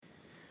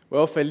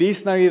Well,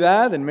 Feliz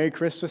Navidad and Merry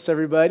Christmas,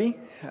 everybody.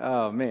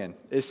 Oh, man,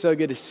 it's so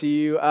good to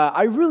see you.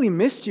 I really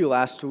missed you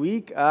last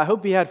week. I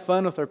hope you had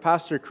fun with our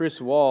pastor, Chris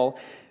Wall.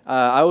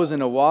 I was in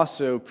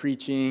Owasso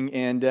preaching,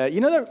 and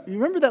you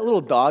remember that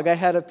little dog I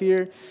had up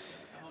here?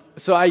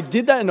 So I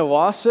did that in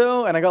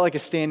Owasso, and I got like a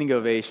standing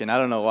ovation. I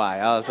don't know why.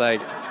 I was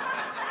like,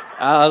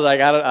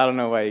 I don't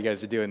know why you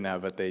guys are doing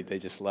that, but they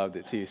just loved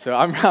it too. So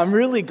I'm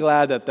really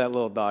glad that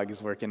little dog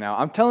is working out.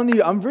 I'm telling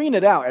you, I'm bringing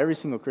it out every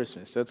single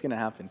Christmas, so it's going to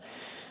happen.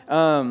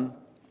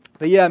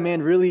 But yeah,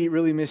 man, really,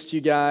 really missed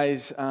you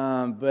guys.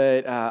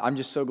 But I'm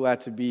just so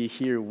glad to be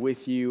here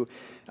with you.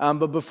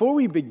 But before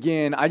we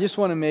begin, I just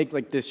want to make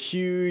like this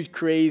huge,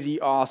 crazy,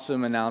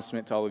 awesome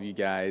announcement to all of you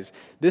guys.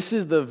 This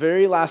is the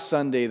very last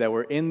Sunday that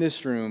we're in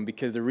this room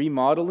because the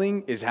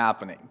remodeling is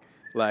happening.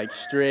 Like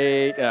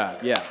straight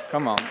up. Yeah,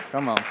 come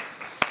on.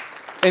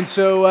 And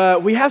so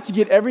we have to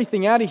get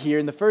everything out of here,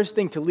 and the first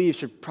thing to leave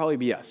should probably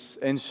be us.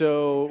 And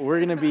so we're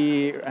going to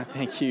be,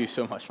 thank you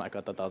so much,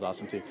 Michael. I thought that was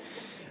awesome too.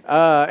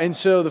 And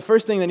so the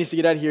first thing that needs to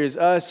get out of here is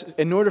us.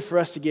 In order for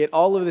us to get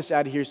all of this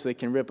out of here so they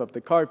can rip up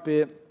the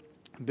carpet,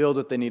 build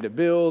what they need to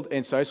build.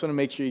 And so I just want to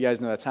make sure you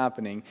guys know that's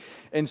happening.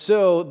 And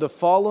so the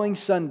following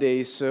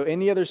Sundays, so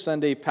any other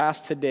Sunday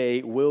past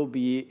today, will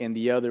be in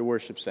the other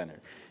worship center.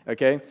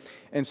 Okay?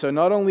 And so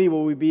not only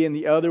will we be in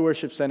the other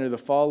worship center the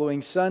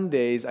following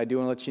Sundays, I do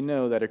want to let you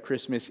know that our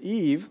Christmas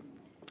Eve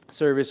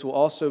service will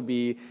also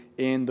be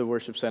in the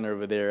worship center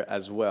over there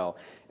as well.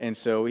 And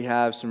so we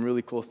have some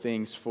really cool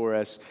things for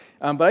us.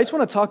 But I just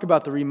want to talk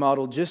about the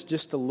remodel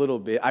just a little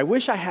bit. I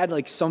wish I had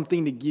like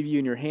something to give you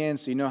in your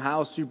hands so you know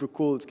how super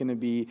cool it's going to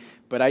be,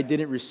 but I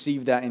didn't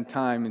receive that in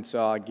time, and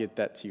so I'll get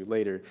that to you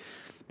later.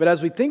 But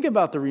as we think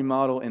about the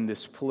remodel in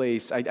this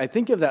place, I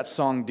think of that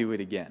song, Do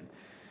It Again.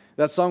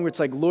 That song where it's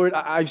like, Lord,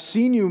 I've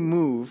seen you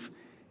move,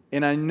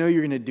 and I know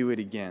you're going to do it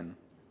again.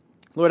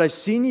 Lord, I've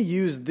seen you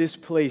use this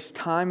place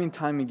time and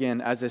time again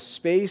as a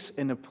space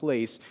and a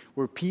place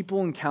where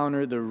people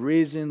encounter the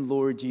risen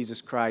Lord Jesus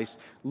Christ.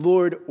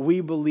 Lord, we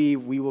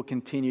believe we will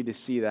continue to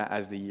see that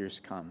as the years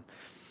come.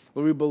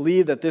 Lord, we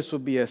believe that this will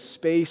be a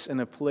space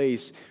and a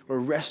place where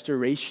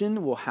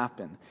restoration will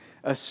happen.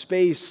 A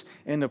space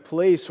and a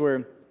place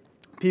where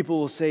people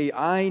will say,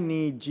 I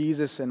need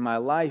Jesus in my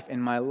life,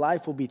 and my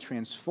life will be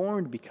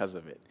transformed because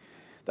of it.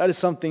 That is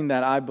something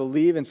that I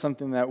believe and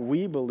something that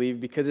we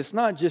believe, because it's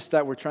not just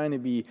that we're trying to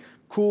be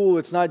cool,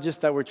 it's not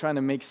just that we're trying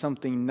to make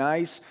something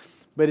nice,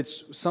 but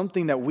it's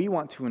something that we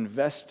want to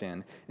invest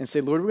in and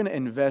say, Lord, we're going to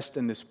invest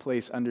in this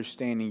place,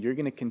 understanding you're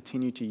going to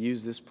continue to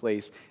use this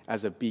place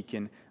as a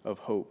beacon of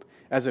hope,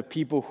 as a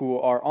people who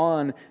are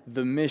on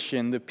the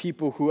mission, the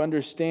people who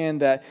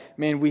understand that,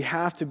 man, we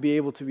have to be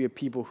able to be a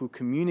people who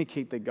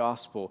communicate the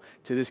gospel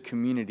to this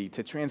community,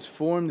 to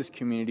transform this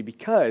community,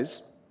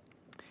 because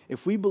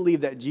if we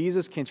believe that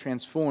Jesus can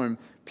transform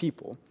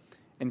people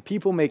and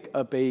people make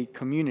up a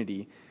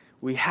community,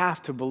 we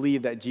have to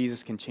believe that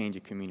Jesus can change a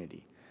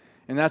community.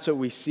 And that's what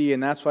we see,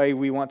 and that's why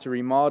we want to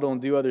remodel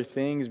and do other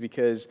things,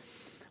 because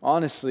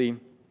honestly,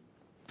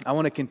 I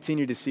want to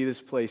continue to see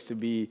this place to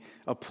be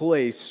a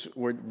place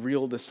where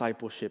real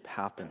discipleship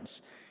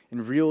happens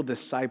and real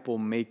disciple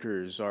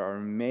makers are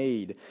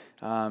made.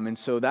 And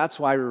so that's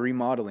why we're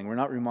remodeling. We're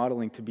not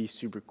remodeling to be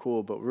super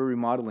cool, but we're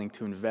remodeling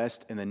to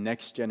invest in the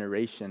next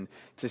generation,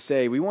 to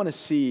say we want to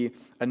see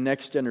a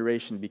next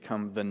generation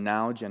become the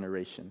now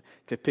generation,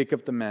 to pick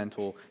up the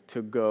mantle,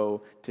 to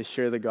go, to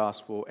share the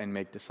gospel and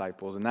make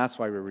disciples. And that's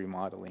why we're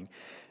remodeling.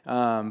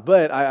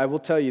 But I will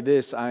tell you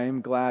this, I am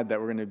glad that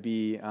we're going to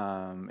be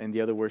in the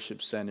other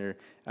worship center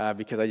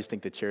because I just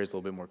think the chair is a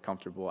little bit more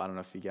comfortable. I don't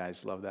know if you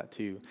guys love that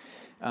too.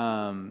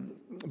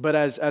 But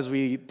as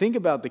we think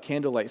about the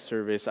candlelight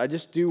service, I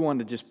just do want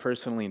to just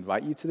personally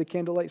invite you to the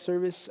candlelight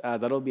service.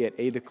 That'll be at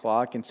 8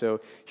 o'clock. And so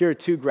here are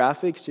two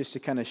graphics just to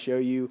kind of show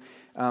you,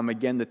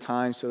 again, the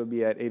time. So it'll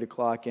be at 8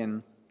 o'clock.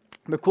 And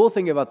the cool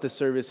thing about this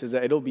service is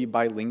that it'll be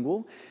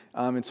bilingual.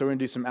 And so we're going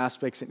to do some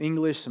aspects in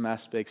English, some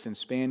aspects in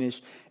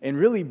Spanish, and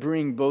really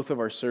bring both of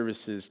our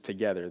services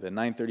together, the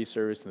 9:30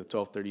 service and the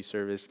 12:30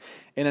 service.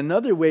 And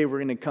another way we're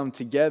going to come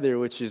together,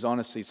 which is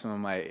honestly some of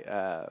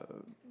my,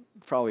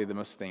 probably the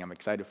most thing I'm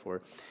excited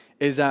for,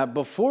 is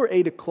before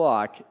 8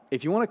 o'clock,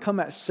 if you want to come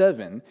at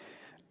 7,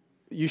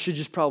 you should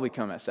just probably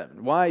come at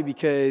 7. Why?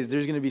 Because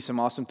there's going to be some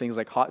awesome things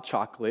like hot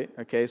chocolate,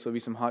 okay? So there'll be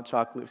some hot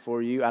chocolate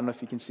for you. I don't know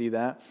if you can see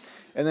that.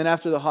 And then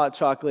after the hot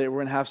chocolate, we're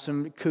going to have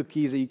some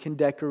cookies that you can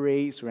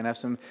decorate. So we're going to have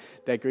some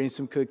decorating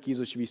some cookies,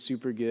 which should be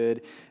super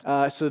good.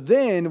 So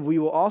then we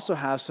will also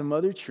have some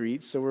other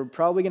treats. So we're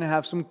probably going to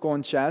have some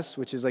conchas,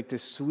 which is like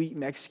this sweet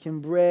Mexican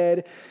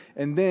bread.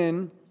 And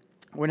then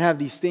we're going to have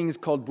these things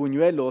called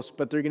buñuelos,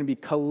 but they're going to be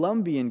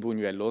Colombian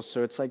buñuelos.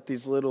 So it's like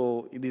these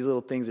little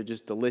things are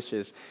just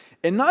delicious.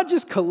 And not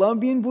just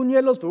Colombian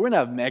buñuelos, but we're going to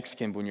have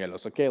Mexican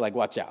buñuelos, okay? Like,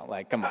 watch out.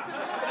 Like, come on.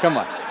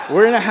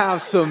 We're going to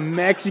have some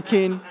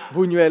Mexican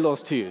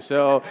buñuelos too.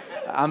 So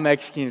I'm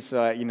Mexican,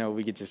 so,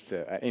 we could just,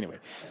 anyway.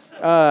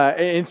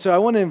 And so I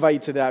want to invite you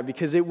to that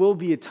because it will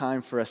be a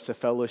time for us to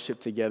fellowship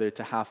together,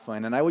 to have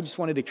fun. And I just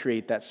wanted to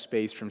create that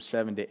space from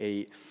 7 to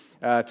 8.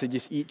 to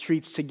just eat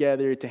treats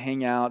together, to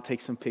hang out,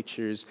 take some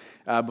pictures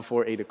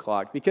before 8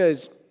 o'clock,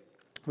 because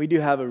we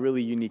do have a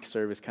really unique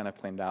service kind of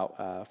planned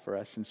out for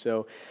us. And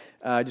so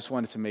I just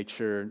wanted to make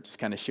sure, just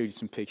kind of show you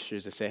some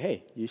pictures to say,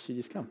 hey, you should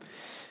just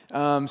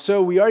come.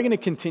 So we are going to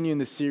continue in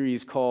the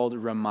series called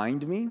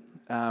Remind Me.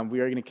 We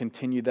are going to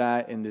continue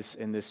that in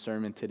this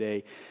sermon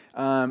today.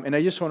 And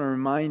I just want to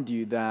remind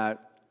you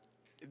that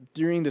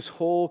during this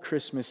whole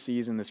Christmas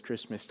season, this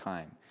Christmas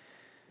time,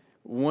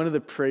 one of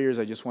the prayers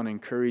I just want to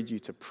encourage you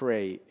to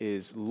pray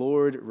is,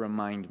 Lord,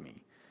 remind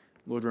me.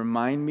 Lord,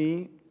 remind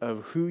me of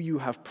who you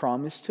have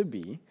promised to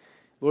be.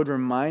 Lord,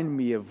 remind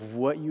me of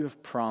what you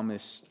have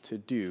promised to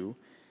do.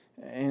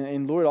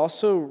 And Lord,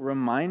 also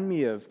remind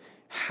me of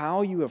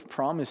how you have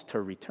promised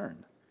to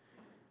return.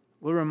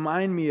 Lord,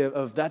 remind me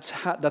of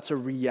that's a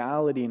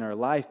reality in our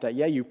life, that,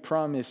 yeah, you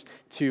promised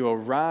to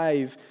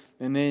arrive,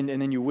 and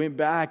then you went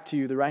back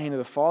to the right hand of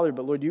the Father,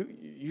 but Lord,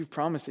 you've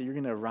promised that you're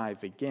going to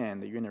arrive again,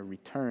 that you're going to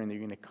return, that you're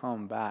going to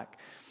come back.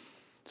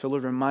 So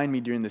Lord, remind me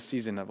during the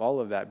season of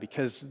all of that,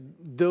 because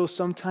though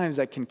sometimes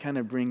that can kind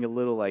of bring a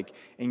little like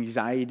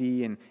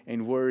anxiety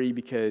and worry,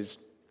 because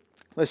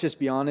let's just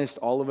be honest,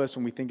 all of us,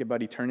 when we think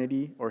about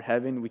eternity or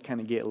heaven, we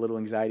kind of get a little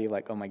anxiety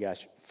like, oh my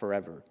gosh,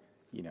 forever,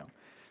 you know.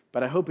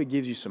 But I hope it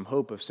gives you some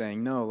hope of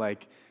saying, no,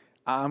 like,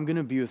 I'm going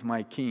to be with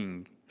my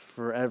King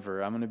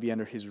forever. I'm going to be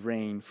under his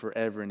reign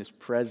forever, in his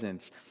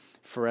presence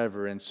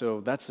forever. And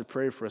so that's the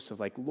prayer for us of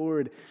like,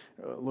 Lord,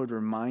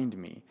 remind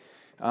me.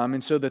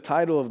 And so the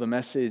title of the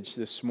message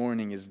this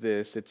morning is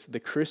this. It's the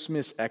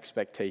Christmas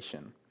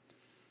expectation.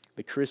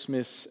 The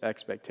Christmas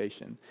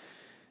expectation.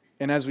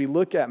 And as we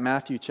look at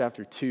Matthew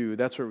chapter 2,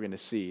 that's what we're going to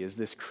see, is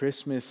this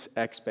Christmas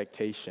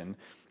expectation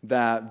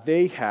that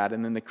they had,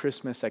 and then the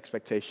Christmas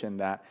expectation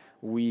that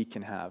we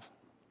can have.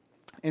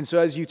 And so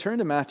as you turn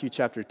to Matthew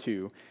chapter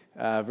 2,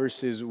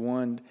 verses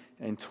 1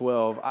 and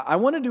 12, I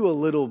want to do a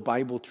little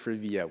Bible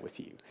trivia with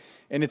you.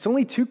 And it's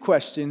only 2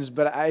 questions,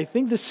 but I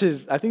think this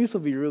will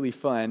be really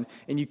fun.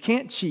 And you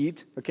can't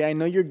cheat, okay? I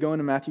know you're going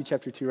to Matthew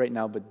chapter 2 right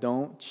now, but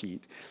don't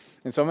cheat.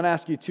 And so I'm going to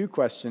ask you 2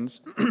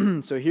 questions.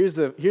 So here's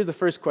the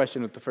first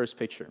question with the first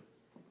picture.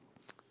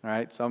 All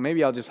right, so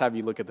maybe I'll just have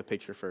you look at the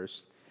picture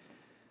first.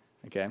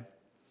 Okay?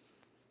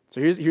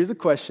 So here's the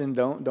question.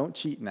 Don't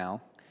cheat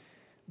now.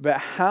 But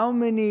how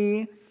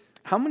many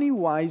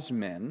wise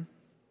men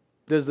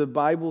does the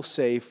Bible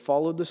say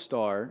followed the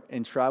star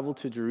and traveled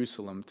to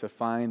Jerusalem to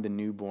find the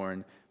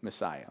newborn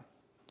Messiah?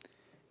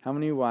 How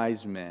many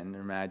wise men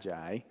or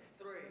magi?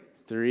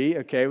 3.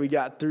 Okay, we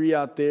got 3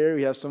 out there.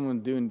 We have someone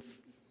doing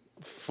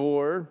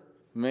 4,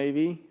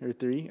 maybe, or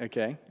 3.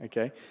 Okay.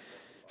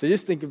 So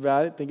just think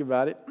about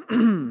it.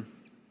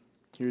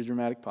 Here's a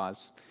dramatic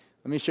pause.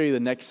 Let me show you the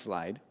next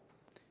slide,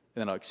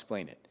 and then I'll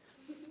explain it.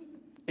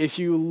 If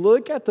you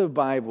look at the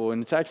Bible,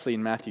 and it's actually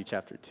in Matthew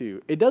chapter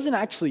 2, it doesn't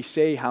actually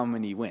say how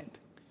many went.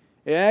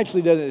 It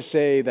actually doesn't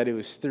say that it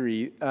was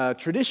 3.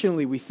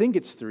 Traditionally, we think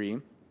it's 3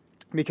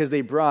 because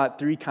they brought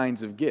 3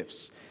 kinds of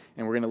gifts.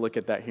 And we're going to look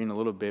at that here in a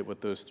little bit,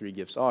 what those 3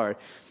 gifts are.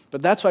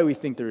 But that's why we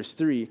think there is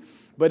 3.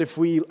 But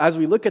as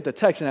we look at the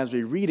text and as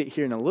we read it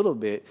here in a little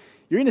bit,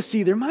 you're going to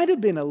see there might have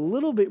been a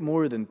little bit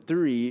more than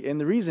 3. And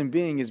the reason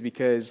being is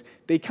because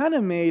they kind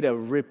of made a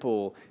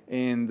ripple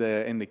in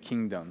the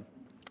kingdom.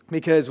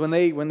 Because when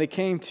they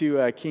came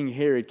to King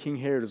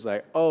Herod was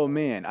like, oh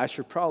man, I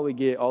should probably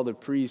get all the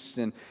priests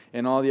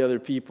and all the other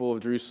people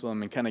of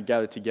Jerusalem and kind of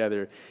gather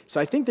together.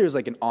 So I think there's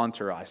like an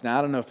entourage. Now,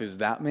 I don't know if it's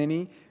that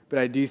many, but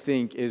I do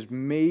think is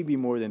maybe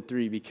more than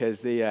 3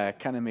 because they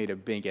kind of made a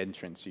big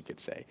entrance, you could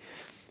say.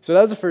 So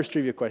that was the first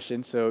trivia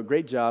question. So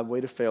great job.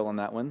 Way to fail on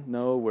that one.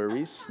 No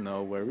worries.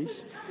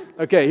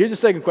 Okay, here's the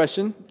second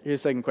question.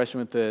 With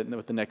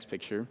the next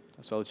picture.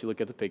 So I'll let you look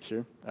at the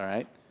picture. All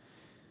right.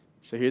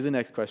 So here's the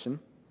next question.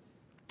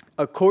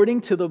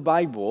 According to the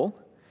Bible,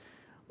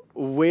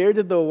 where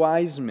did the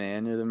wise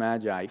men or the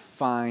magi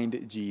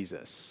find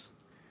Jesus?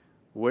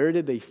 Where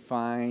did they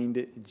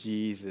find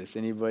Jesus?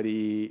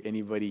 Anybody?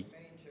 Manger.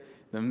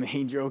 The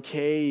manger.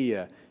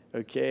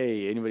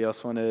 Okay. Anybody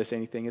else want to say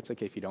anything? It's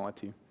okay if you don't want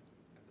to. At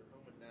their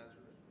home in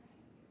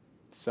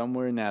Nazareth.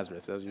 Somewhere in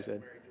Nazareth. That's what you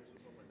said.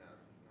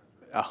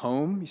 A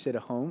home? You said a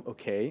home?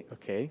 Okay.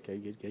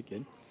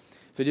 Good.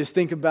 So just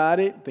think about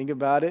it.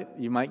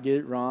 You might get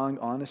it wrong,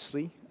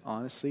 honestly,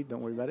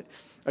 don't worry about it.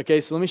 Okay,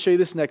 so let me show you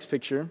this next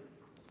picture.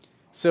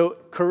 So,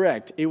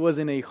 correct, it was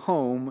in a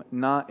home,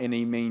 not in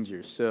a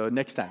manger. So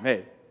next time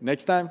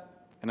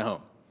in a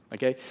home,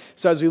 okay?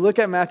 So as we look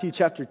at Matthew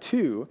chapter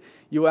 2,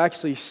 you'll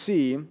actually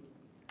see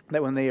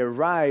that when they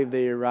arrive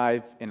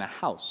in a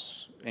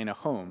house, in a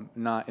home,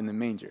 not in the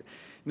manger.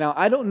 Now,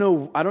 I don't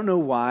know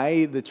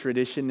why the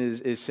tradition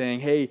is saying,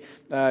 hey,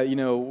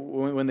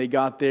 when they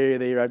got there,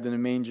 they arrived in a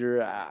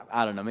manger.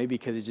 I don't know, maybe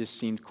because it just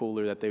seemed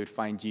cooler that they would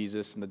find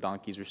Jesus and the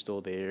donkeys were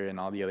still there and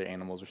all the other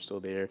animals were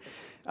still there.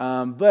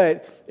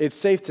 But it's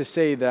safe to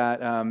say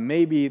that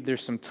maybe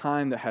there's some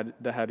time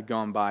that had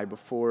gone by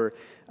before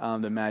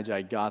the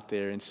Magi got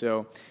there. And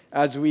so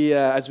as we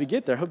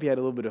get there, I hope you had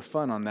a little bit of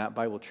fun on that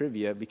Bible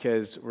trivia,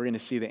 because we're going to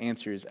see the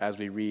answers as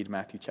we read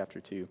Matthew chapter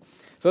 2.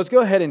 So let's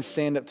go ahead and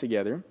stand up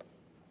together.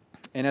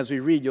 And as we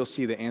read, you'll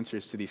see the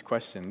answers to these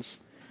questions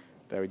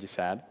that we just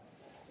had.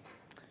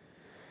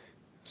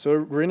 So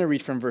we're going to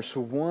read from verse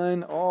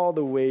 1 all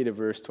the way to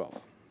verse 12.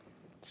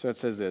 So it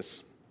says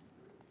this: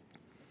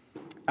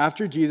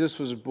 After Jesus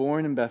was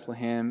born in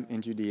Bethlehem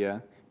in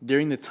Judea,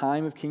 during the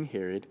time of King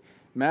Herod,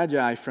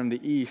 Magi from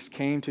the east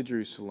came to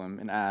Jerusalem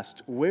and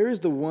asked, "Where is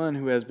the one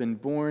who has been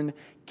born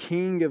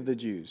King of the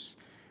Jews?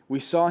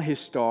 We saw his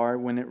star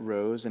when it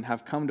rose and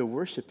have come to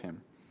worship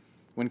him."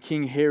 When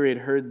King Herod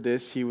heard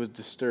this, he was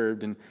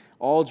disturbed, and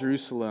all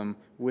Jerusalem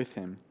with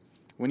him.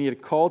 When he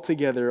had called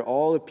together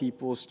all the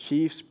people's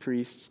chiefs,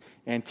 priests,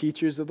 and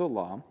teachers of the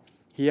law,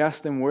 he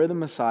asked them where the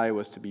Messiah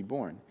was to be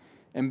born.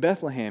 "In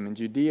Bethlehem in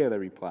Judea," they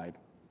replied,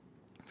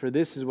 "for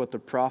this is what the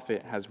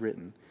prophet has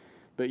written.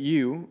 But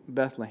you,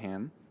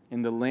 Bethlehem,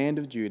 in the land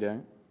of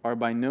Judah, are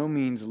by no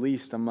means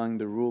least among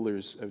the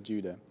rulers of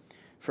Judah.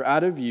 For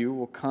out of you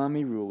will come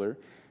a ruler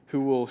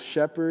who will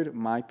shepherd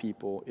my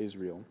people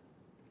Israel."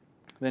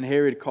 Then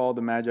Herod called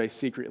the Magi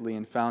secretly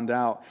and found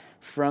out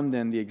from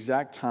them the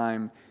exact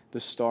time the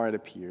star had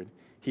appeared.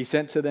 He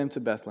sent to them to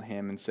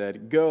Bethlehem and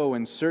said, "Go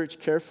and search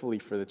carefully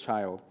for the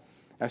child.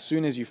 As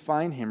soon as you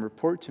find him,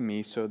 report to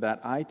me so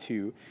that I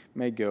too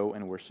may go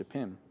and worship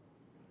him."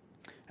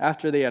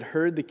 After they had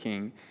heard the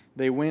king,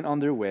 they went on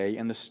their way,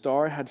 and the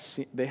star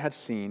they had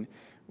seen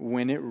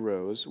when it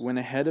rose went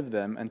ahead of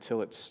them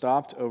until it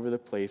stopped over the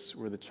place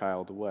where the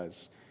child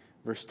was.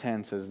 Verse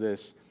 10 says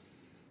this: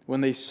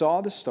 When they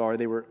saw the star,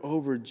 they were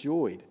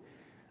overjoyed.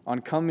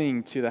 On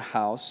coming to the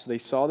house, they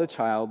saw the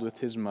child with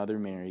his mother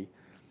Mary.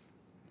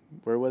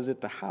 Where was it?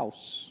 The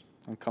house.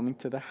 On coming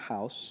to the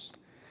house,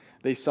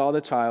 they saw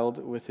the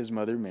child with his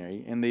mother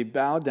Mary, and they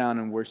bowed down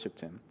and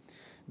worshipped him.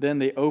 Then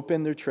they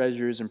opened their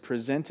treasures and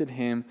presented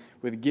him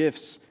with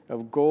gifts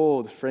of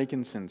gold,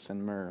 frankincense,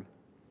 and myrrh.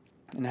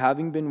 And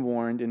having been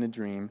warned in a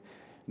dream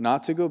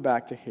not to go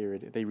back to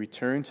Herod, they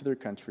returned to their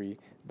country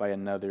by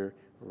another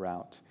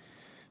route.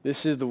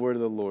 This is the word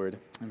of the Lord,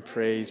 and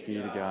praise be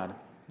to God.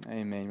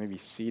 Amen. You may be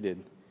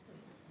seated.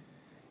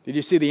 Did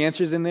you see the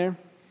answers in there?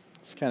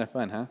 It's kind of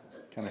fun, huh?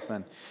 Kind of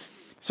fun.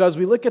 So as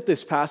we look at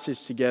this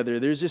passage together,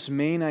 there's this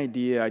main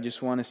idea I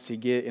just want us to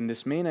get. And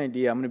this main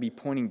idea I'm going to be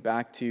pointing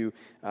back to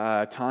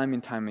time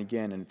and time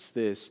again, and it's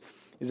this,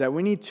 is that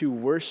we need to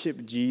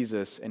worship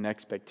Jesus in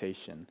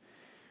expectation.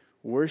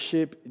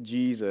 Worship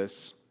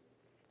Jesus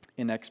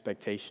in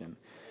expectation.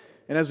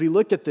 And as we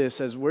look at this,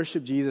 as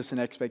worship Jesus in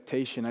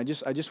expectation, I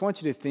just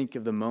want you to think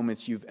of the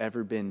moments you've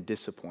ever been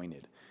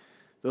disappointed.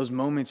 Those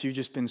moments you've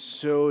just been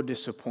so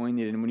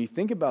disappointed. And when you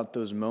think about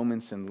those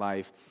moments in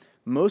life,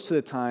 most of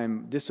the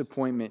time,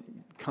 disappointment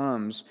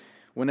comes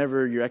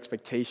whenever your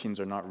expectations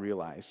are not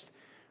realized.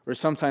 Or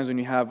sometimes when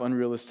you have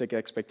unrealistic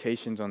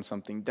expectations on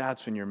something,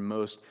 that's when you're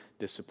most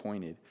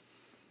disappointed.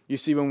 You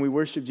see, when we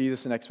worship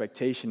Jesus in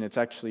expectation, it's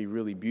actually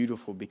really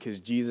beautiful because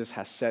Jesus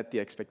has set the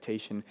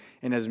expectation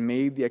and has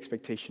made the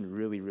expectation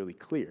really, really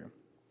clear.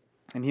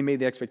 And he made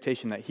the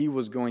expectation that he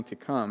was going to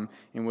come,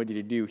 and what did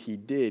he do? He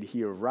did.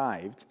 He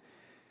arrived.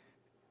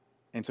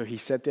 And so he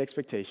set the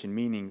expectation,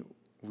 meaning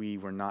we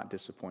were not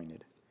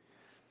disappointed.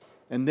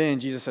 And then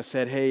Jesus has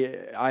said,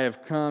 hey, I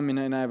have come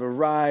and I've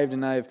arrived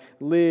and I've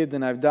lived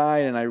and I've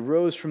died and I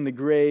rose from the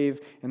grave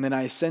and then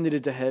I ascended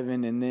into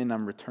heaven and then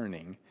I'm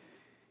returning.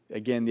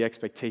 Again, the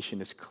expectation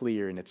is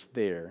clear and it's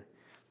there,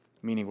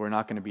 meaning we're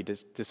not going to be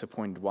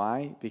disappointed.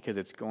 Why? Because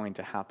it's going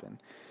to happen.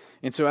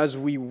 And so as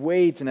we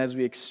wait and as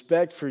we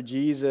expect for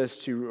Jesus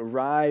to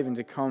arrive and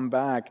to come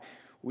back,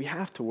 we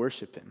have to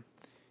worship him.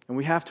 And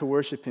we have to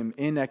worship him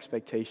in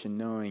expectation,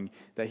 knowing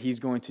that he's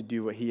going to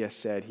do what he has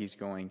said he's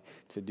going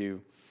to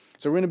do.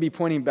 So we're going to be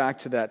pointing back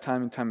to that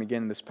time and time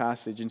again in this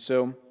passage. And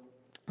so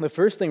the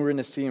first thing we're going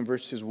to see in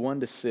verses 1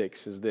 to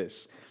 6 is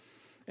this: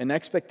 an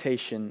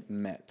expectation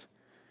met.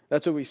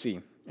 That's what we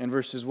see. In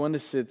verses 1 to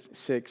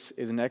 6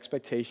 is an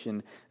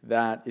expectation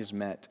that is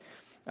met.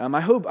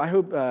 I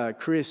hope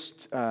Chris,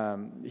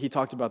 he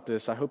talked about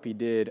this. I hope he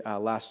did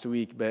last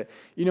week. But,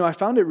 I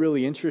found it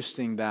really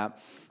interesting that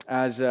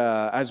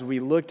as we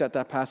looked at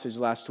that passage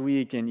last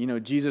week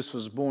and, Jesus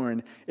was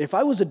born, if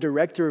I was a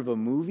director of a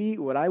movie,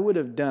 what I would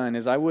have done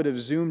is I would have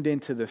zoomed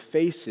into the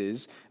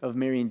faces of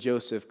Mary and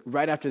Joseph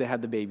right after they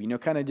had the baby.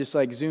 Kind of just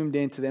like zoomed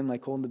into them,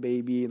 like holding the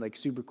baby, like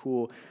super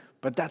cool.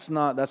 But that's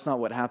not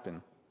what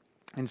happened.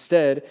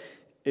 Instead,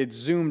 it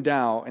zoomed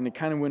out and it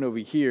kind of went over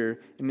here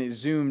and it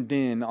zoomed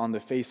in on the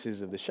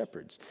faces of the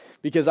shepherds.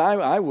 Because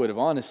I would have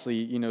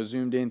honestly,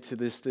 zoomed into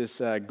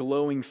this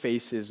glowing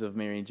faces of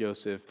Mary and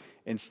Joseph.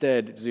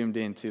 Instead, it zoomed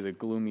into the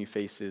gloomy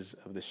faces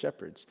of the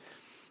shepherds.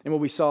 And what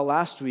we saw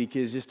last week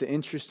is just the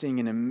interesting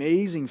and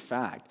amazing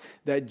fact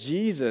that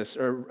Jesus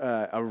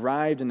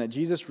arrived and that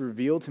Jesus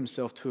revealed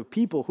himself to a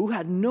people who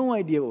had no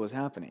idea what was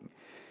happening.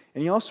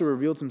 And he also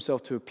revealed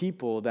himself to a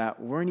people that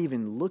weren't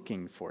even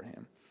looking for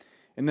him.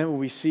 And then what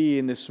we see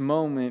in this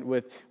moment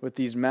with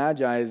these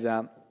magi is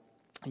that,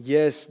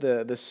 yes,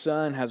 the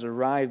Son has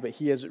arrived, but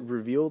he has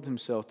revealed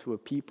himself to a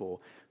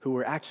people who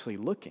were actually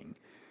looking.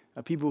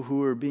 A people who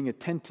were being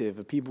attentive,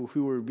 a people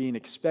who were being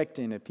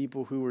expectant, a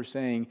people who were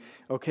saying,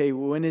 okay,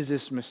 when is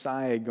this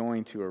Messiah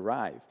going to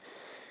arrive?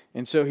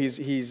 And so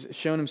he's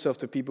shown himself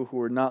to people who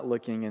were not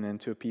looking and then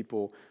to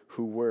people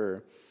who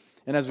were.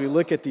 And as we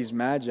look at these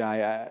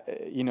magi,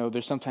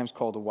 they're sometimes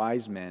called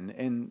wise men.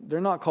 And they're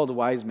not called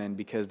wise men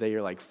because they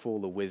are like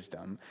full of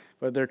wisdom.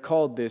 But they're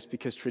called this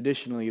because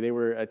traditionally they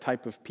were a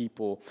type of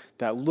people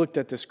that looked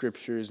at the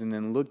scriptures and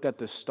then looked at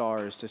the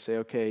stars to say,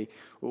 okay,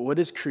 well, what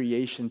is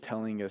creation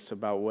telling us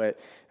about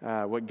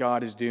what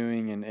God is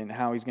doing and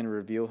how he's going to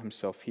reveal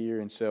himself here?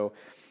 And so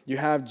you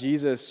have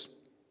Jesus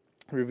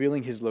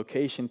revealing his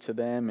location to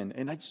them.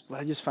 And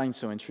what I just find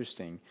so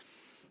interesting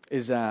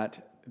is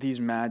that these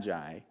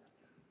magi,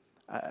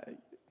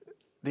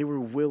 they were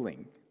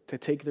willing to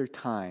take their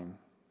time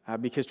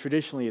because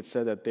traditionally it's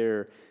said that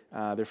they're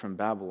from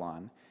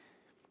Babylon,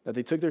 that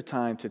they took their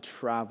time to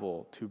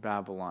travel to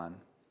Babylon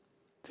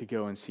to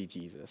go and see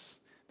Jesus,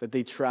 that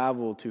they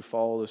traveled to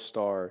follow the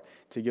star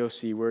to go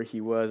see where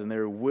he was, and they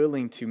were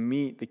willing to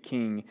meet the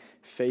king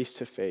face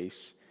to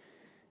face.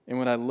 And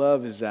what I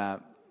love is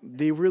that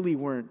they really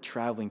weren't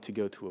traveling to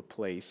go to a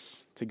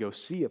place, to go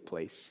see a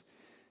place.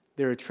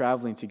 They were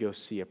traveling to go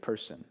see a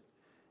person.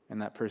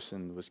 And that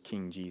person was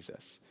King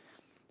Jesus.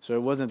 So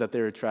it wasn't that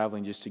they were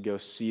traveling just to go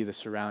see the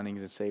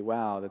surroundings and say,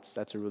 wow,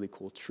 that's a really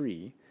cool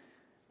tree.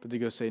 But to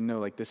go say, no,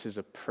 like this is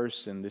a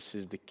person, this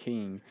is the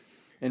king.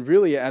 And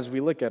really, as we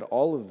look at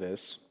all of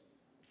this,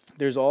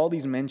 there's all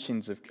these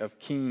mentions of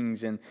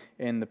kings and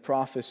the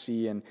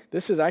prophecy. And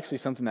this is actually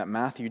something that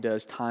Matthew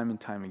does time and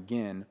time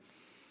again.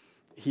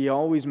 He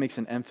always makes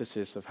an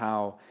emphasis of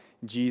how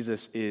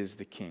Jesus is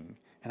the king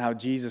and how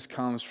Jesus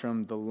comes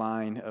from the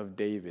line of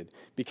David.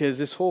 Because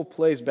this whole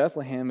place,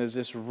 Bethlehem, is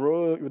this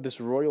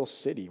royal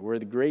city where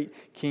the great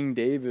King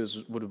David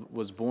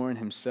was born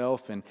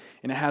himself. And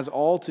it has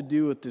all to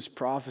do with this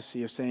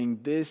prophecy of saying,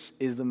 this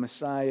is the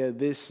Messiah,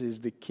 this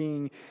is the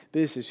king,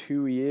 this is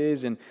who he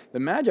is. And the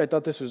Magi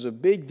thought this was a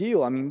big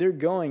deal. I mean, they're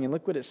going, and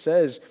look what it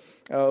says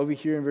over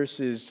here in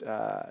verses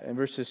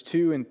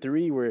 2 and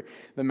 3, where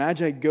the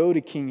Magi go to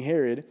King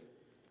Herod,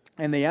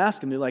 and they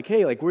ask him, they're like,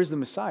 hey, like, where's the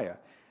Messiah?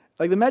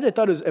 Like the Magi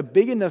thought it was a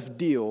big enough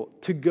deal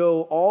to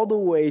go all the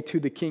way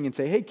to the king and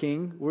say, hey,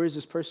 king, where is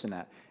this person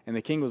at? And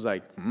the king was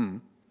like,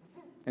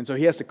 And so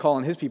he has to call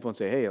on his people and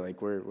say, hey,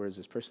 like, where is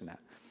this person at?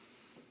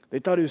 They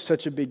thought it was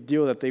such a big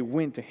deal that they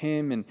went to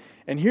him.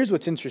 And here's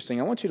what's interesting.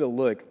 I want you to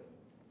look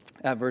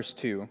at verse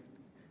 2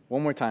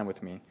 one more time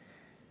with me.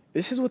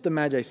 This is what the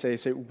Magi say. They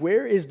say,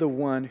 where is the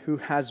one who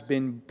has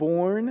been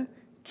born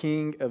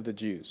King of the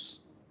Jews?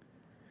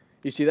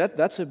 You see,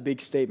 that's a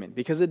big statement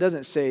because it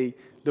doesn't say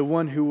the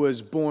one who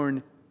was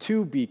born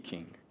to be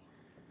king.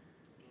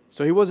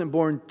 So he wasn't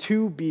born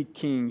to be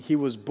king, he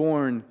was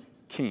born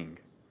king.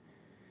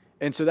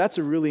 And so that's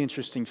a really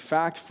interesting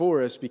fact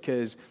for us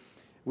because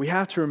we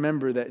have to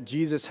remember that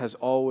Jesus has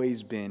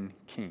always been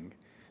king.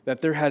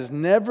 That there has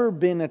never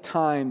been a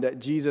time that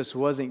Jesus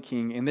wasn't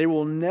king, and there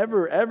will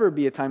never, ever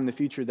be a time in the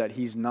future that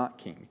he's not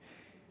king.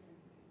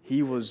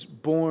 He was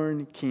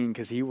born king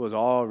because he was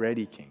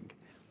already king.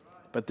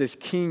 But this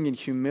king in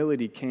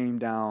humility came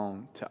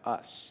down to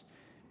us.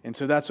 And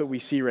so that's what we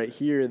see right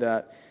here,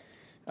 that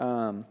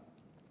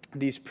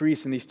these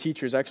priests and these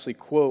teachers actually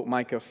quote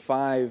Micah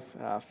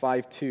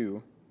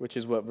 5:2, which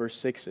is what verse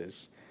 6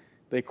 is.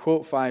 They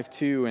quote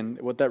 5:2,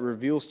 and what that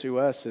reveals to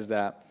us is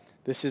that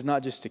this is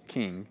not just a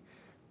king,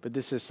 but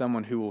this is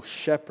someone who will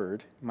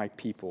shepherd my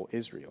people,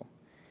 Israel.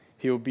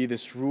 He will be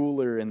this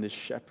ruler and this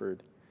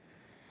shepherd.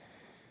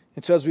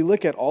 And so as we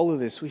look at all of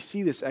this, we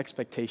see this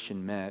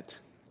expectation met.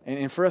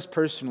 And for us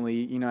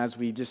personally, as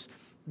we just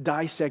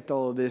dissect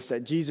all of this,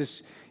 that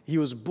Jesus, he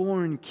was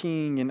born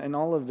king and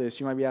all of this,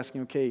 you might be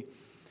asking, okay,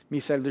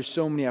 Misael, there's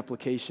so many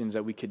applications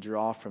that we could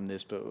draw from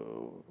this, but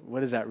what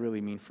does that really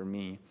mean for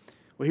me?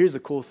 Well, here's the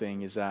cool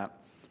thing is that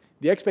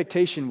the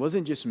expectation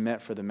wasn't just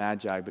met for the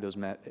Magi, but it was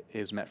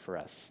met for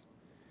us.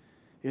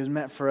 It was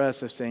meant for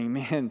us of saying,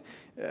 man,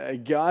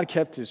 God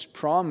kept his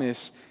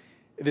promise,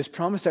 this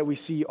promise that we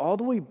see all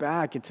the way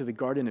back into the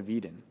Garden of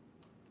Eden.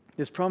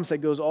 This promise that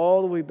goes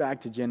all the way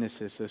back to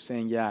Genesis of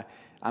saying, yeah,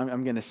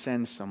 I'm going to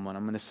send someone.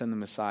 I'm going to send the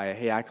Messiah.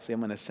 Hey, actually, I'm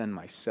going to send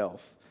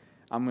myself.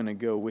 I'm going to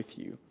go with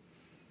you.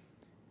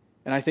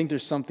 And I think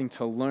there's something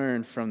to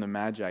learn from the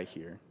Magi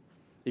here.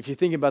 If you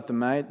think about the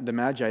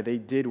Magi, they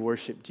did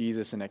worship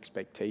Jesus in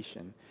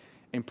expectation.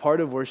 And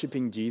part of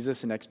worshiping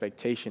Jesus in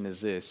expectation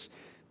is this.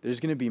 There's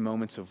going to be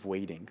moments of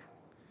waiting.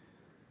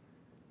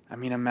 I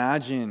mean,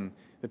 imagine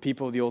the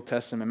people of the Old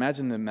Testament,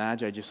 imagine the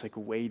Magi just like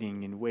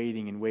waiting and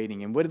waiting and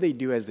waiting. And what did they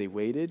do as they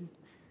waited?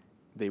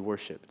 They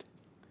worshiped.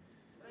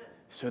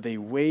 So they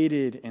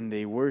waited and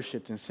they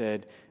worshiped and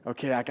said,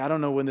 okay, I don't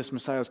know when this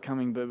Messiah is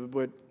coming,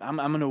 but I'm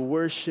going to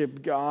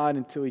worship God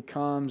until he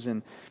comes,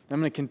 and I'm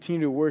going to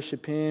continue to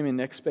worship him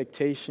in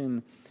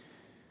expectation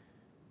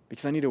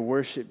because I need to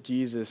worship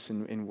Jesus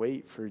and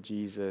wait for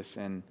Jesus.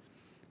 And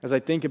as I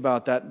think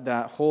about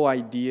that whole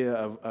idea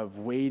of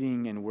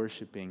waiting and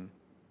worshiping,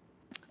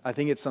 I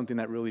think it's something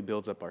that really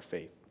builds up our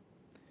faith.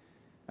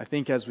 I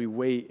think as we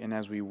wait and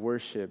as we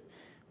worship,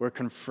 we're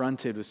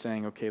confronted with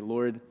saying, okay,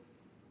 Lord,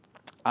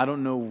 I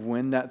don't know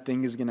when that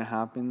thing is going to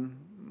happen.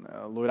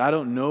 Lord, I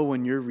don't know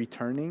when you're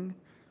returning.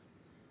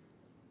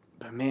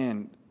 But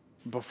man,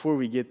 before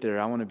we get there,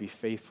 I want to be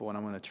faithful and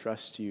I want to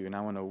trust you and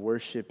I want to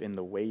worship in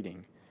the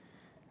waiting.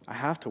 I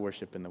have to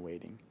worship in the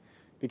waiting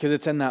because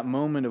it's in that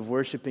moment of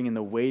worshiping in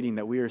the waiting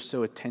that we are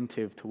so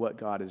attentive to what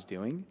God is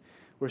doing.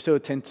 We're so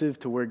attentive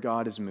to where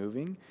God is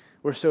moving.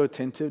 We're so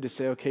attentive to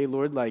say, okay,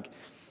 Lord,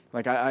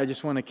 I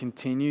just want to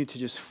continue to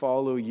just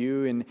follow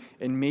you,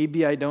 and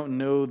maybe I don't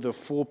know the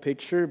full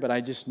picture, but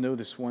I just know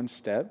this one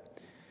step.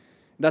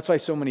 That's why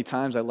so many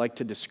times I like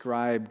to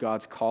describe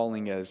God's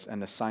calling as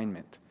an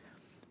assignment.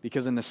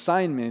 Because an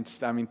assignment,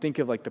 think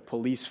of like the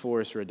police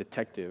force or a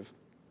detective,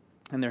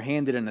 and they're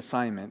handed an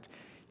assignment.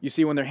 You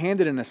see, when they're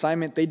handed an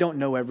assignment, they don't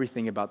know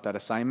everything about that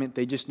assignment.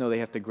 They just know they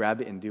have to grab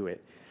it and do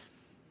it.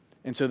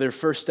 And so their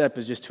first step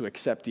is just to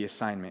accept the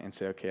assignment and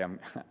say, okay, I'm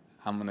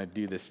going to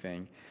do this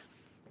thing.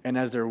 And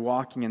as they're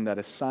walking in that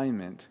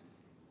assignment,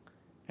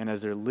 and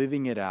as they're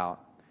living it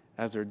out,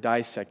 as they're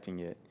dissecting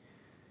it,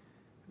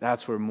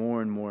 that's where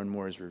more and more and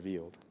more is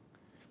revealed.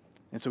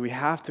 And so we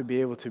have to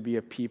be able to be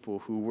a people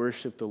who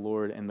worship the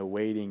Lord in the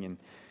waiting.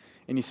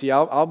 And you see,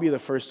 I'll be the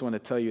first one to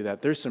tell you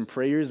that there's some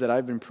prayers that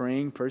I've been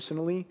praying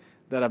personally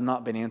that have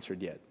not been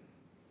answered yet.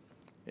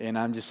 And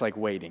I'm just like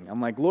waiting.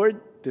 I'm like,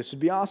 Lord, this would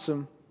be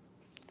awesome.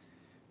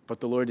 But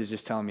the Lord is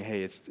just telling me,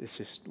 hey, it's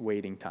just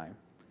waiting time.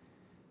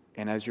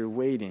 And as you're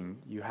waiting,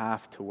 you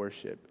have to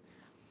worship.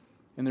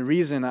 And the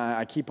reason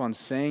I keep on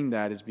saying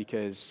that is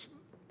because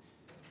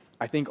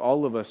I think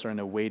all of us are in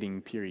a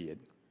waiting period.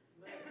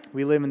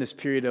 We live in this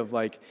period of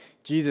like,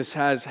 Jesus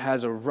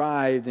has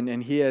arrived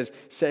and he has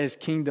set his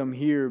kingdom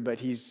here, but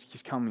he's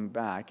coming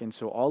back. And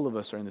so all of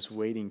us are in this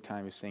waiting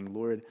time of saying,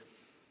 Lord,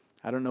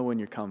 I don't know when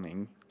you're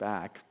coming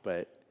back,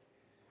 but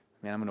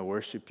man, I'm going to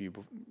worship you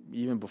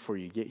even before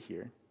you get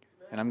here.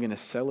 And I'm going to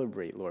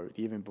celebrate, Lord,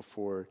 even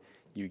before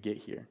you get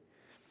here.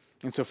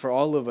 And so for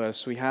all of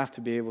us, we have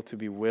to be able to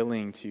be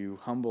willing to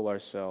humble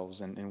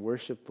ourselves and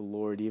worship the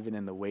Lord even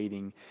in the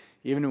waiting,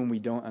 even when we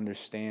don't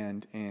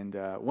understand. And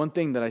one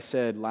thing that I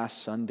said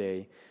last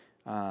Sunday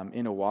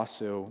in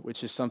Owasso,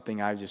 which is something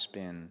I've just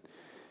been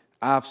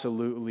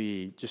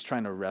absolutely just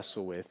trying to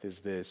wrestle with,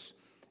 is this.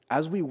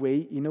 As we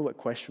wait, you know what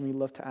question we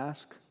love to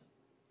ask?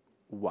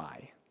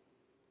 Why?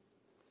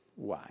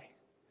 Why?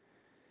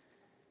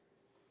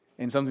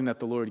 And something that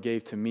the Lord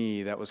gave to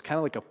me that was kind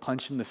of like a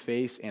punch in the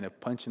face and a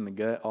punch in the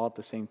gut all at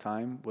the same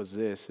time was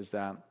this, is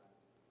that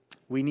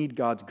we need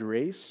God's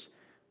grace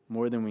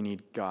more than we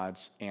need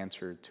God's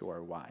answer to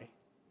our why.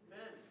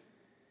 Amen.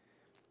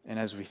 And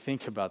as we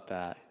think about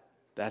that,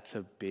 that's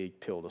a big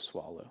pill to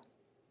swallow.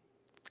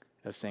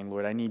 Of saying,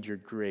 Lord, I need your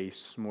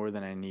grace more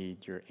than I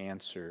need your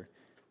answer.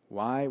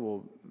 Why?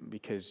 Well,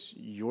 because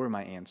you're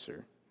my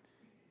answer.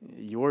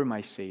 You're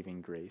my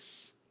saving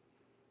grace.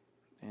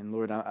 And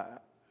Lord,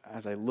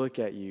 as I look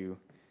at you,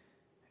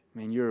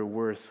 man, you're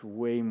worth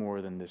way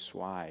more than this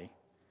why,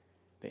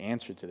 the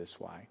answer to this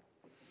why.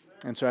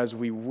 And so as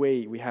we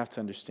wait, we have to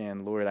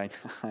understand, Lord,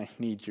 I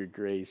need your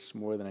grace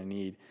more than I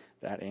need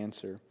that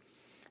answer.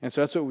 And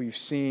so that's what we've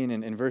seen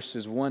in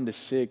verses 1 to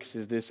 6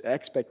 is this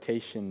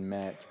expectation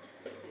met.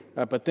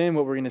 But then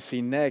what we're going to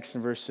see next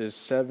in verses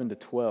 7 to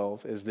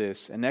 12 is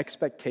this, an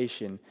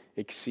expectation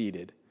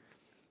exceeded.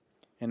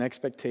 An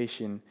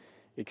expectation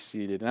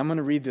exceeded. And I'm going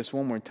to read this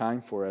one more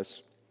time for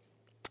us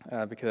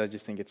because I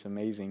just think it's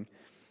amazing.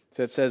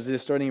 So it says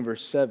this, starting in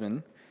verse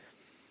 7.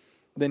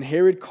 Then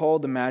Herod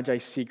called the Magi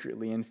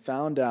secretly and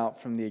found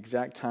out from the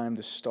exact time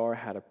the star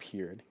had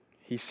appeared.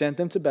 He sent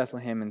them to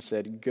Bethlehem and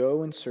said,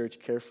 "Go and search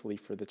carefully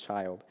for the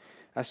child.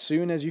 As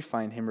soon as you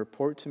find him,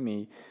 report to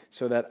me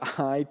so that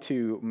I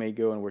too may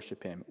go and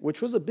worship him."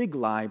 Which was a big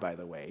lie, by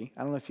the way.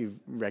 I don't know if you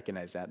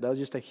recognize that. That was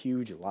just a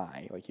huge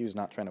lie. Like, he was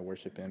not trying to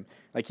worship him.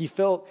 Like, he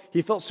felt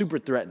super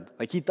threatened.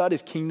 Like, he thought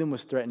his kingdom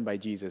was threatened by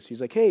Jesus.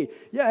 He's like, hey,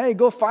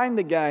 go find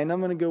the guy, and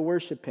I'm going to go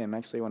worship him.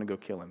 Actually, I want to go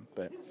kill him.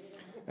 But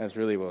that's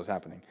really what was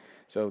happening.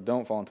 So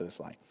don't fall into this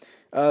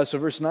lie. So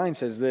verse 9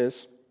 says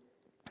this,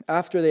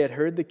 "After they had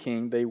heard the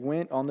king, they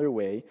went on their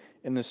way,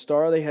 and the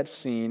star they had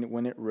seen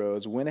when it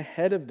rose went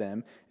ahead of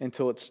them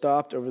until it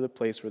stopped over the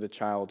place where the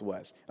child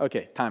was."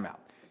 Okay, time out.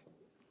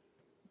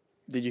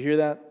 Did you hear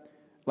that?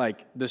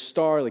 Like, the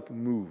star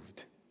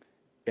moved,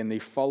 and they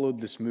followed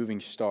this moving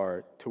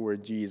star to where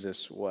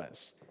Jesus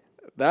was.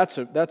 That's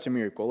a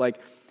miracle. Like,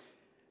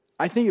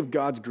 I think of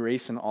God's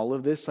grace in all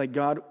of this. Like,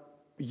 God,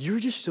 you're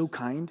just so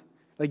kind.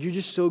 Like, you're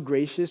just so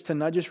gracious to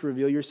not just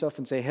reveal yourself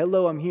and say,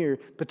 hello, I'm here,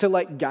 but to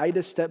guide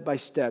us step by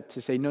step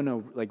to say,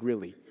 no,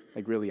 really,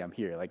 I'm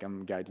here. Like,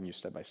 I'm guiding you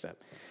step by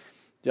step.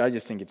 I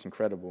just think it's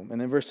incredible. And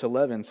then verse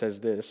 11 says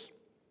this: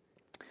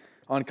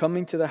 On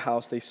coming to the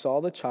house, they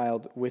saw the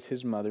child with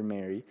his mother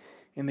Mary,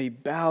 and they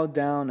bowed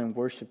down and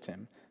worshipped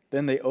him.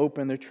 Then they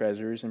opened their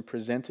treasures and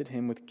presented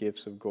him with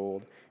gifts of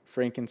gold,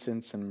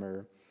 frankincense, and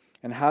myrrh.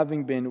 And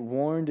having been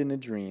warned in a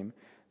dream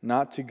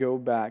not to go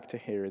back to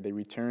Herod, they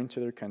returned to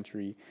their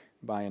country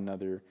by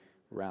another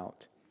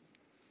route.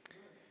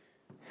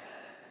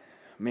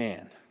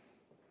 Man,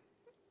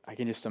 I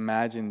can just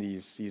imagine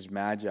these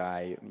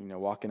magi,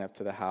 walking up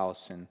to the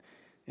house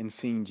and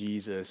seeing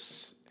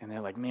Jesus, and they're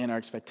like, man, our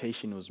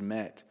expectation was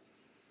met.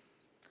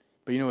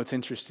 But what's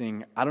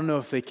interesting? I don't know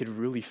if they could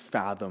really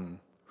fathom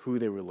who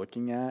they were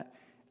looking at.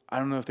 I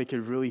don't know if they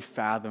could really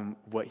fathom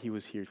what he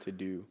was here to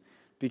do.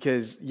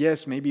 Because,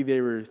 yes, maybe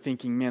they were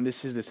thinking, man,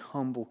 this is this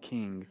humble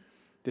king,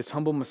 this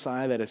humble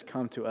Messiah that has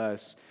come to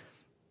us.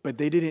 But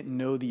they didn't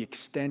know the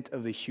extent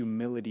of the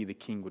humility the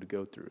king would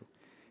go through,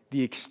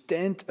 the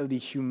extent of the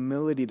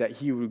humility that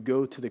he would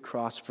go to the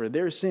cross for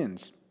their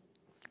sins.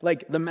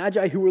 Like the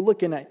magi who were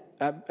looking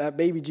at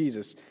baby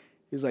Jesus,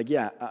 he's like,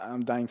 yeah,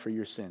 I'm dying for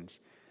your sins.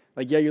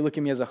 Like, yeah, you're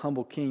looking at me as a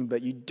humble king,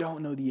 but you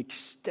don't know the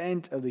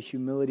extent of the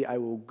humility I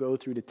will go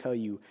through to tell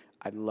you,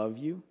 I love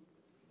you,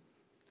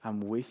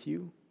 I'm with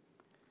you,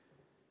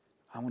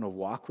 I want to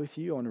walk with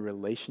you, I want a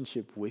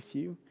relationship with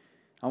you,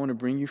 I want to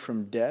bring you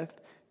from death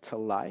to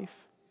life.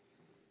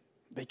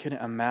 They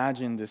couldn't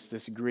imagine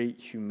this great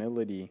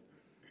humility.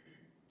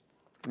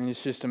 And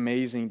it's just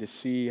amazing to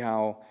see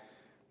how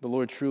the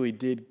Lord truly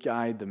did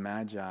guide the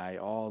Magi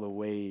all the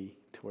way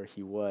to where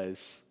he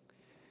was.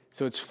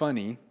 So it's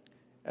funny,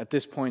 at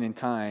this point in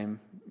time,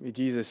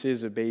 Jesus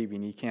is a baby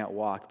and he can't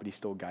walk, but he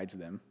still guides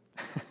them.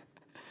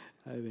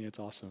 I think it's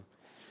awesome.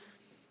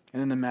 And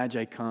then the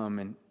Magi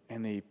come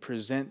and they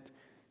present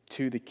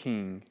to the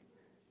king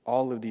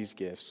all of these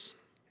gifts.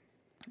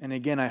 And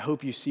again, I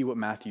hope you see what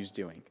Matthew's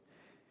doing.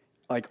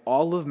 Like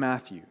all of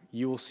Matthew,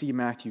 you will see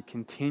Matthew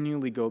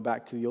continually go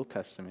back to the Old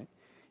Testament.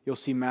 You'll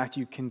see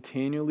Matthew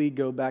continually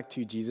go back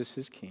to Jesus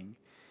as king.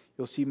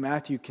 You'll see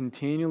Matthew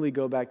continually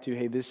go back to,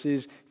 hey, this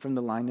is from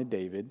the line of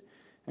David.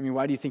 I mean,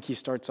 why do you think he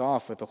starts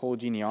off with the whole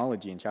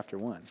genealogy in chapter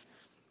 1?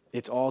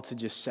 It's all to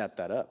just set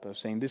that up, of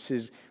saying this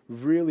is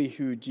really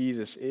who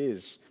Jesus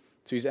is.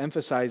 So he's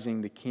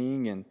emphasizing the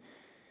king,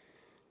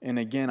 and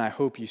again, I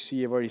hope you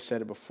see, I've already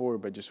said it before,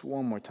 but just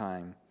one more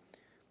time.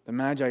 The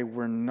Magi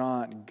were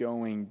not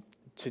going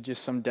to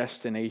just some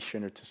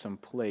destination or to some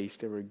place.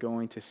 They were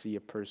going to see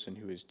a person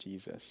who is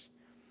Jesus.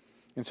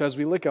 And so as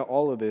we look at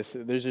all of this,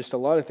 there's just a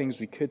lot of things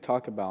we could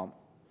talk about.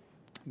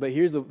 But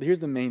here's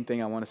the main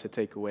thing I want us to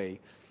take away.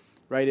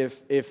 Right?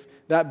 If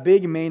that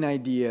big main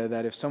idea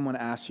that if someone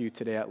asks you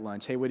today at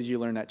lunch, hey, what did you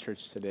learn at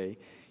church today?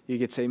 You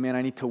could say, man,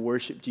 I need to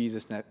worship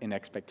Jesus in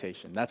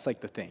expectation. That's like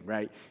the thing,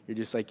 right? You're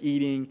just like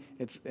eating,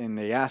 and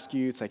they ask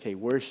you, it's like, hey,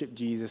 worship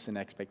Jesus in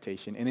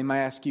expectation. And they might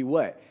ask you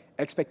what?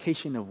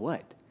 Expectation of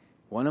what?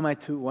 What am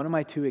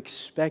I to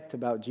expect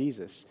about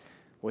Jesus?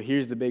 Well,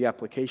 here's the big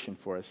application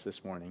for us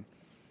this morning.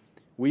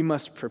 We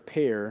must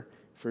prepare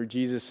for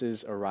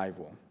Jesus'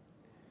 arrival.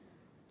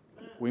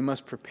 We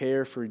must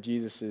prepare for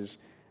Jesus'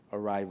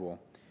 arrival.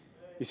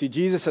 You see,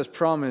 Jesus has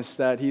promised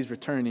that he's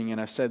returning,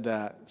 and I've said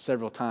that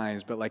several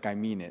times, but like I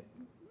mean it.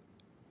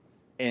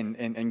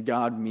 And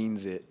God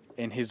means it,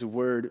 and his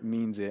word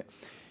means it.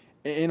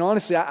 And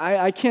honestly,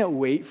 I can't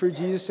wait for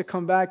Jesus to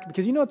come back,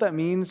 because you know what that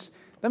means?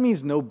 That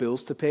means no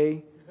bills to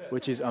pay,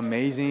 which is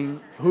amazing.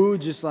 Who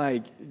just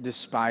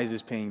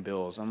despises paying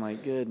bills? I'm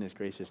like, goodness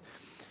gracious.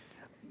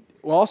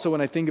 Well, also,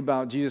 when I think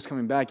about Jesus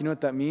coming back, you know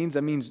what that means?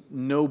 That means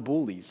no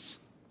bullies.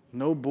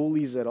 No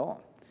bullies at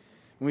all.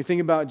 When we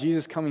think about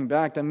Jesus coming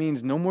back, that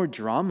means no more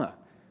drama.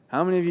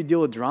 How many of you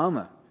deal with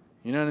drama?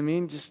 You know what I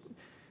mean? Just,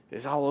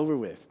 it's all over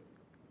with.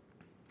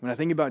 When I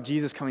think about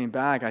Jesus coming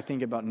back, I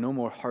think about no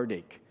more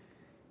heartache.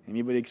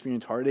 Anybody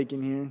experience heartache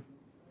in here?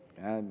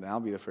 Yeah,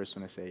 I'll be the first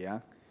one to say, yeah.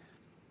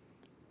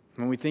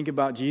 When we think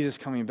about Jesus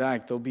coming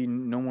back, there'll be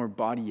no more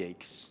body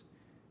aches.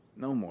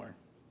 No more.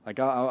 Like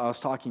I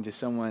was talking to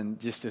someone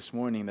just this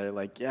morning. They're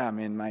like, yeah,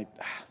 man, I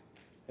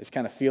just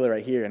kind of feel it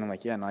right here. And I'm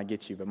like, yeah, no, I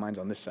get you, but mine's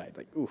on this side.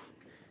 Like, oof.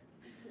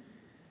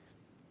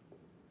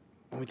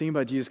 When we think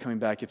about Jesus coming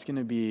back, it's going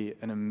to be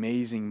an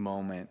amazing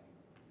moment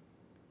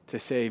to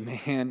say,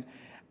 man,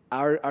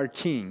 our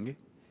King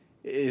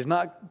is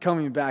not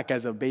coming back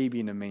as a baby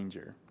in a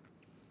manger.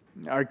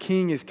 Our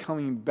King is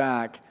coming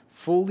back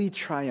fully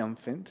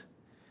triumphant,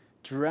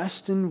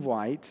 dressed in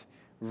white,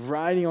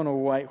 riding on a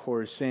white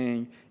horse,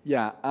 saying,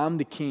 yeah, I'm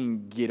the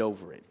King, get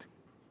over it.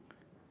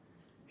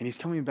 And he's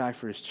coming back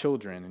for his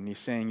children, and he's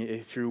saying,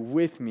 if you're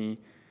with me,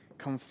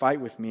 come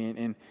fight with me.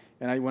 And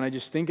when I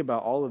just think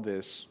about all of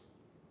this,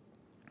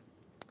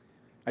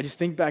 I just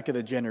think back of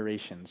the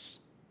generations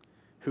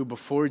who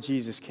before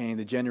Jesus came,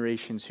 the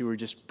generations who were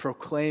just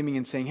proclaiming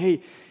and saying,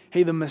 hey,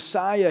 the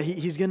Messiah,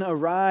 he's going to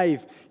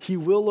arrive. He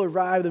will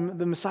arrive.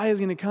 The Messiah is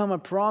going to come, I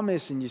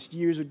promise. And just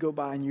years would go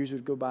by and years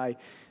would go by.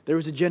 There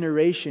was a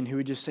generation who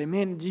would just say,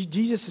 man,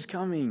 Jesus is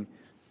coming.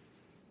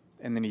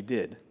 And then he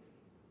did.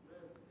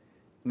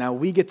 Now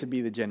we get to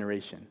be the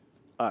generation,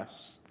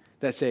 us,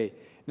 that say,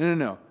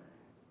 No.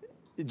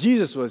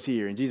 Jesus was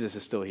here, and Jesus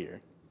is still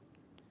here.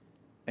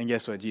 And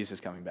guess what? Jesus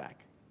is coming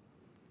back.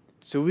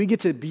 So we get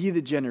to be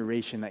the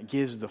generation that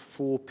gives the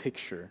full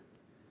picture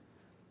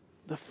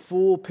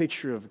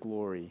of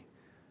glory.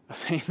 Of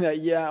saying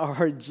that, yeah,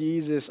 our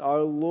Jesus,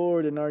 our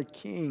Lord and our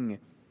King,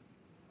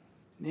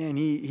 man,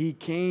 he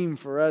came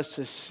for us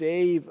to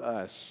save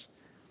us.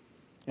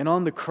 And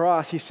on the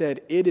cross, he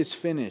said, it is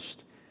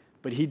finished.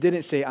 But he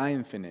didn't say, I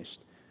am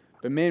finished.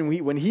 But man,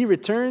 when he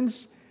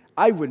returns,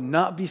 I would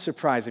not be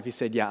surprised if he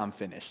said, yeah, I'm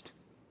finished.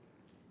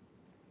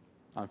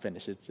 I'm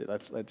finished.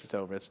 It's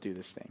over. Let's do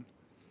this thing.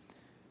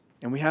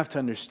 And we have to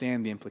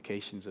understand the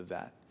implications of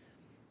that.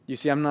 You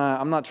see, I'm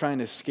not trying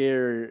to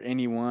scare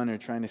anyone or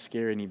trying to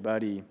scare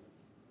anybody.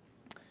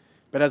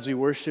 But as we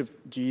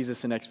worship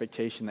Jesus in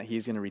expectation that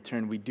he's going to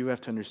return, we do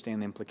have to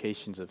understand the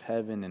implications of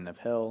heaven and of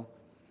hell.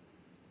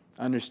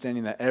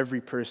 Understanding that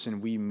every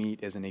person we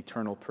meet is an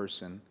eternal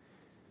person.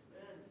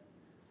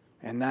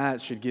 And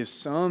that should give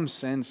some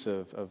sense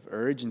of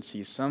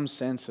urgency, some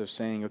sense of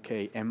saying,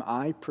 okay, am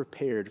I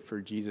prepared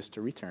for Jesus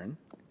to return?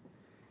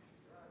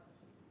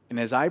 And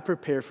as I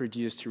prepare for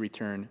Jesus to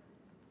return,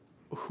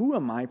 who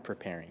am I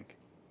preparing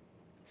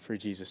for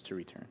Jesus to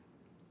return?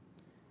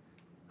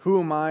 Who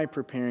am I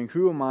preparing?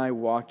 Who am I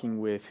walking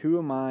with? Who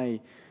am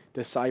I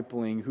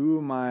discipling? Who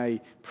am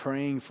I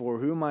praying for?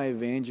 Who am I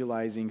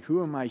evangelizing?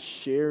 Who am I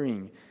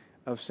sharing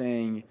of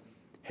saying,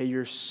 hey,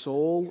 your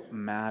soul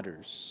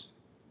matters.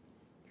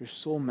 Your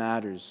soul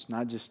matters,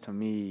 not just to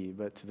me,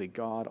 but to the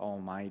God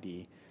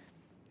Almighty.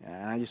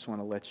 And I just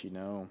want to let you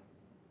know.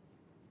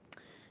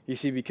 You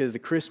see, because the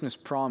Christmas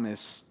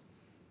promise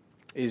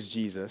is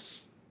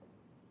Jesus.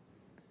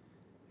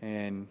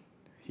 And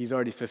he's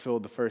already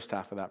fulfilled the first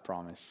half of that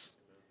promise.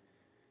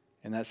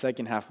 And that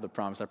second half of the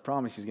promise, I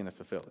promise he's going to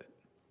fulfill it.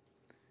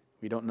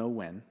 We don't know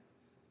when,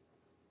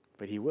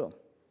 but he will.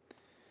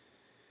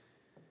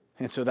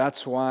 And so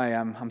that's why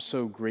I'm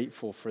so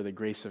grateful for the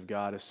grace of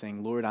God of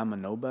saying, Lord, I'm a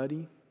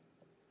nobody.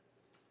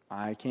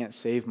 I can't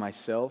save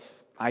myself.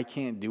 I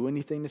can't do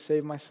anything to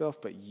save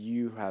myself, but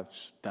you have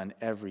done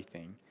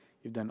everything.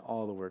 You've done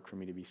all the work for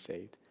me to be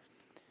saved.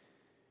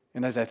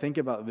 And as I think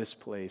about this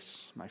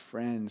place, my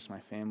friends, my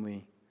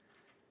family,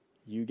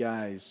 you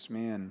guys,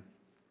 man,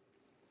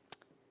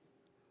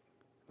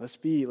 let's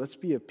be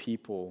a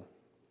people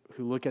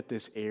who look at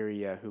this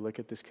area, who look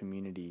at this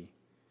community,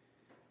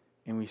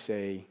 and we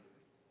say,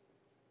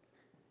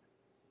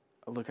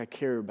 look, I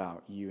care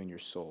about you and your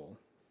soul.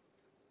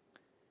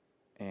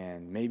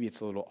 And maybe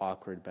it's a little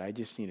awkward, but I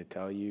just need to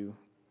tell you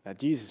that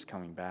Jesus is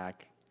coming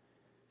back.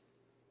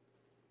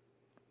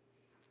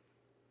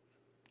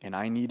 And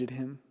I needed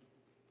him.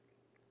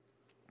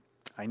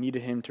 I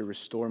needed him to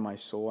restore my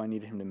soul. I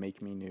needed him to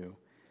make me new.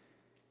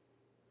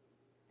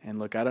 And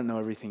look, I don't know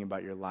everything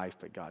about your life,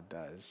 but God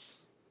does.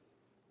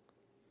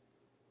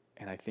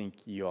 And I think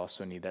you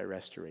also need that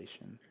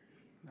restoration.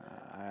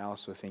 I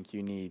also think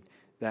you need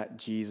that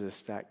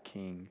Jesus, that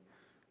King,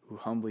 who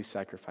humbly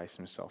sacrificed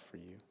himself for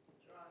you.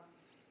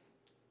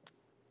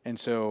 And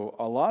so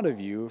a lot of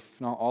you, if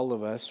not all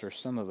of us or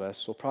some of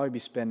us, will probably be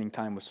spending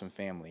time with some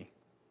family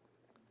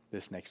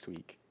this next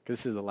week. Because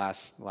this is the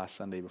last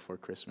Sunday before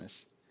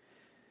Christmas.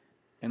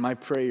 And my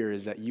prayer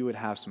is that you would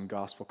have some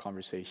gospel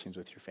conversations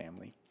with your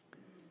family.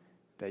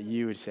 That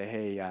you would say,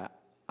 hey,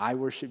 I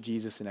worship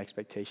Jesus in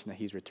expectation that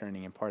he's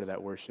returning, and part of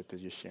that worship is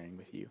just sharing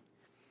with you.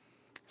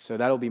 So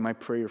that'll be my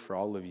prayer for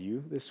all of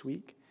you this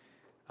week.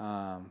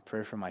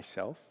 Prayer for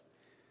myself.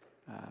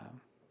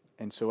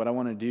 And so what I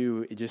want to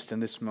do just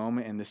in this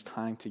moment and this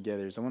time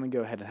together is I want to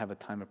go ahead and have a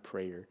time of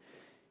prayer.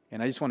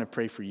 And I just want to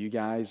pray for you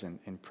guys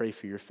and pray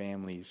for your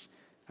families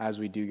as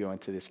we do go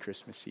into this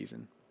Christmas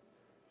season.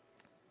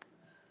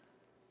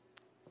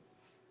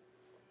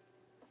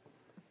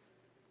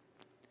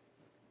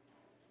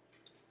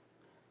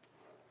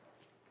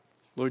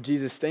 Lord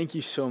Jesus, thank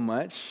you so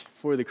much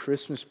for the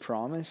Christmas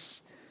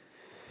promise.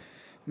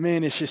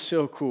 Man, it's just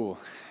so cool.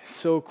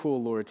 So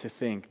cool, Lord, to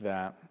think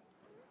that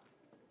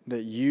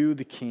you,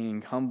 the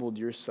King, humbled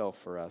yourself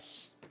for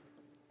us.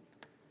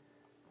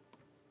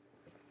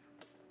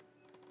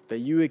 That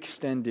you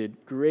extended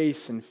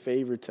grace and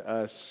favor to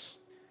us,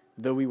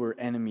 though we were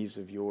enemies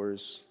of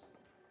yours.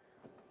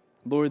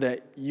 Lord,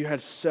 that you had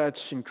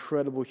such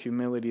incredible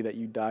humility that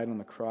you died on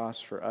the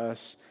cross for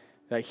us,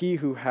 that he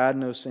who had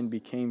no sin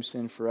became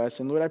sin for us.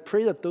 And Lord, I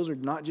pray that those are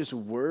not just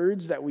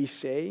words that we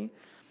say,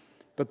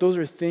 but those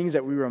are things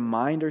that we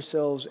remind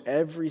ourselves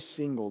every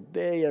single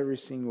day, every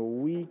single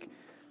week.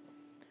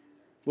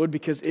 Lord,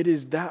 because it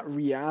is that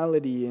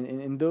reality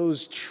and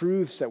those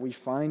truths that we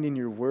find in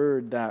your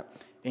word that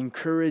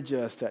encourage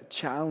us, that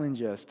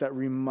challenge us, that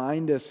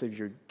remind us of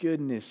your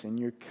goodness and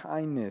your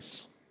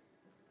kindness.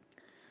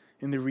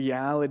 And the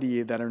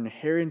reality that our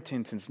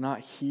inheritance is not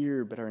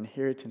here, but our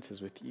inheritance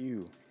is with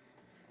you.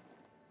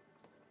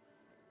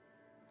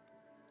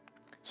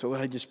 So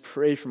Lord, I just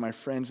pray for my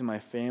friends and my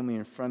family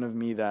in front of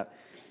me that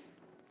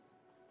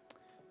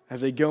as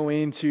they go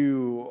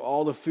into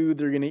all the food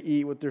they're going to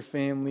eat with their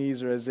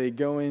families, or as they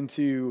go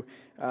into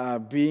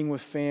being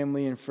with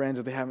family and friends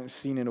that they haven't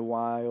seen in a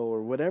while,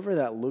 or whatever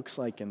that looks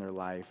like in their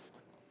life.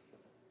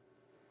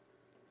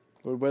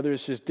 Lord, whether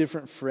it's just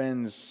different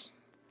friends,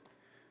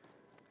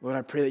 Lord,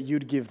 I pray that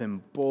you'd give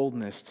them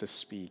boldness to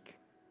speak,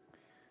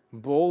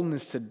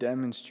 boldness to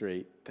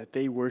demonstrate that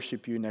they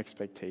worship you in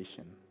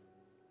expectation.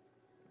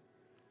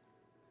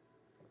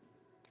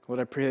 Lord,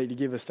 I pray that you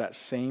give us that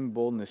same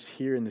boldness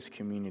here in this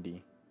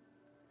community,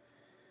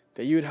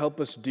 that you would help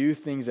us do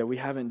things that we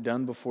haven't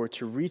done before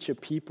to reach a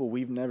people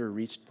we've never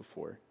reached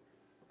before.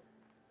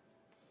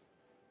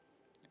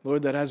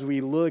 Lord, that as we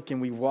look and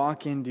we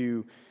walk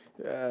into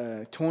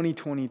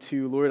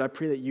 2022, Lord, I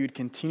pray that you'd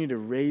continue to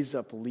raise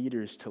up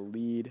leaders to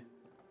lead,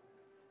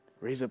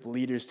 raise up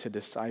leaders to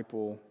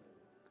disciple,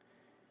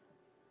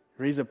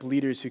 raise up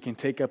leaders who can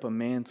take up a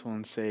mantle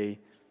and say,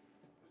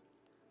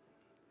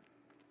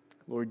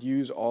 Lord,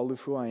 use all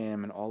of who I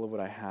am and all of what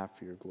I have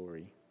for your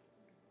glory.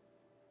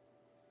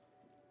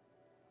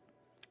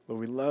 Lord,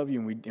 we love you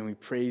and we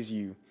praise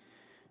you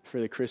for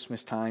the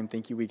Christmas time.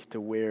 Thank you we get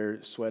to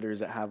wear sweaters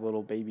that have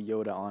little baby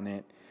Yoda on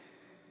it,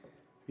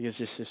 because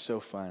it's just so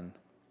fun.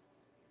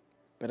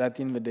 But at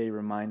the end of the day,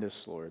 remind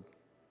us, Lord,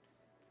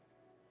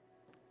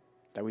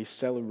 that we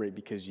celebrate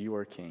because you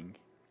are King.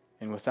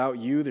 And without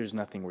you, there's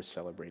nothing worth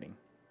celebrating.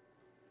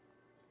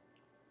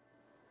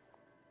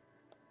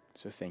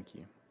 So thank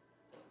you.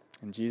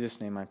 In Jesus'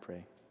 name I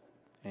pray.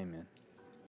 Amen.